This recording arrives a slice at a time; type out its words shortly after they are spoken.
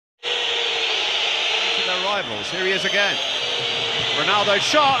rivals. Here he is again. Ronaldo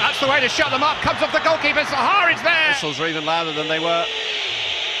shot, that's the way to shut them up, comes off the goalkeeper, Sahar is there! Whistles are even louder than they were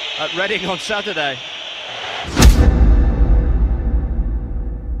at Reading on Saturday.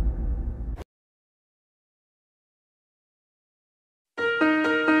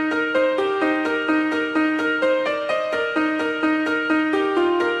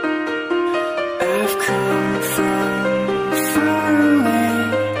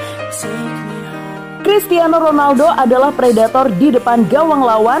 Cristiano Ronaldo adalah predator di depan gawang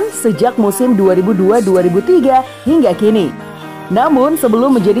lawan sejak musim 2002-2003 hingga kini. Namun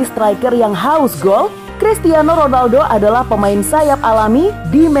sebelum menjadi striker yang haus gol, Cristiano Ronaldo adalah pemain sayap alami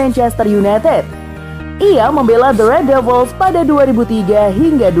di Manchester United. Ia membela The Red Devils pada 2003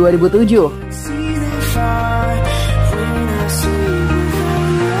 hingga 2007.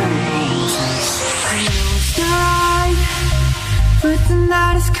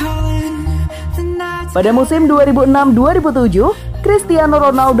 Pada musim 2006-2007, Cristiano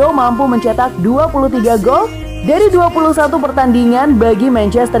Ronaldo mampu mencetak 23 gol dari 21 pertandingan bagi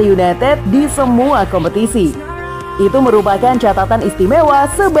Manchester United di semua kompetisi. Itu merupakan catatan istimewa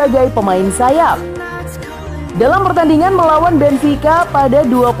sebagai pemain sayap. Dalam pertandingan melawan Benfica pada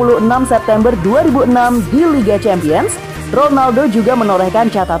 26 September 2006 di Liga Champions, Ronaldo juga menorehkan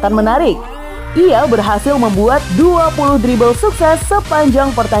catatan menarik. Ia berhasil membuat 20 dribble sukses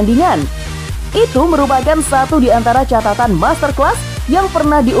sepanjang pertandingan. Itu merupakan satu di antara catatan masterclass yang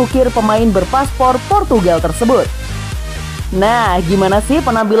pernah diukir pemain berpaspor Portugal tersebut. Nah, gimana sih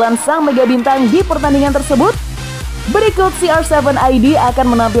penampilan sang mega bintang di pertandingan tersebut? Berikut CR7 ID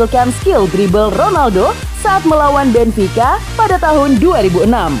akan menampilkan skill dribble Ronaldo saat melawan Benfica pada tahun 2006.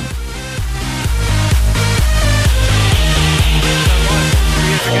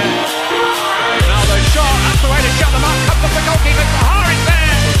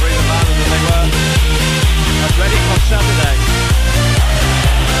 Reading on Saturday.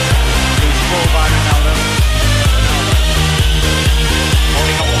 Loose ball by Ronaldo.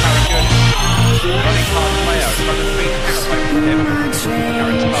 Holding up Carragher. Running past player. It's got a free kick away from him.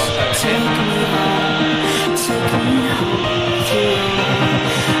 Carragher's pass over him.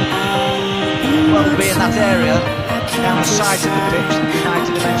 Well, to be in that area, down the sides of the pitch,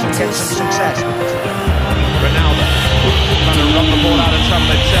 United eventually get some success. Ronaldo trying to run the ball out of trouble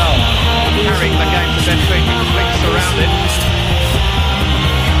himself. Carrying the game to Benfica, completely surrounded.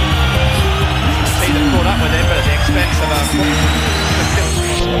 See them caught up with him, but at the expense of a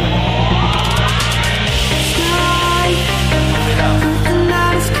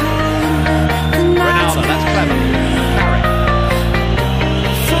Ronaldo, that's clever. Carry.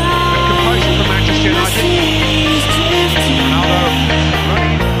 Good composure from Manchester United. Ronaldo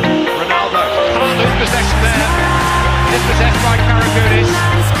running. Ronaldo can't lose possession there. Dispossessed by Carragher.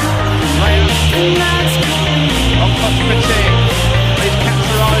 On Pochettino, his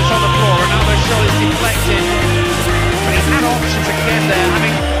capitalized on the floor. Ronaldo's shot is deflected, but he had options again there,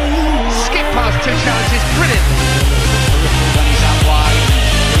 having skipped past two challenges brilliantly. When he's out wide,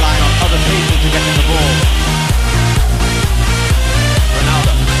 relying on other people to get in the ball.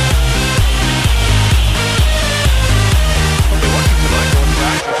 Ronaldo. Probably watching tonight, going to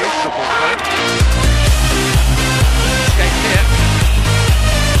introduce football play. Escape here.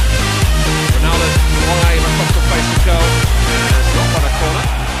 Ronaldo's wide across the face of goal. It's not on a corner.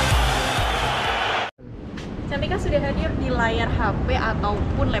 Cantika sudah hadir di layar HP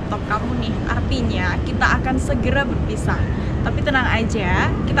ataupun laptop kamu nih. Artinya kita akan segera berpisah. Tapi tenang aja,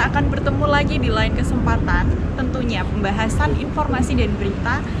 kita akan bertemu lagi di lain kesempatan. Tentunya pembahasan informasi dan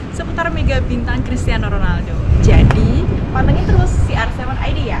berita seputar mega bintang Cristiano Ronaldo. Jadi, pantengin terus CR7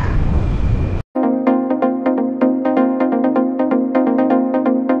 ID ya.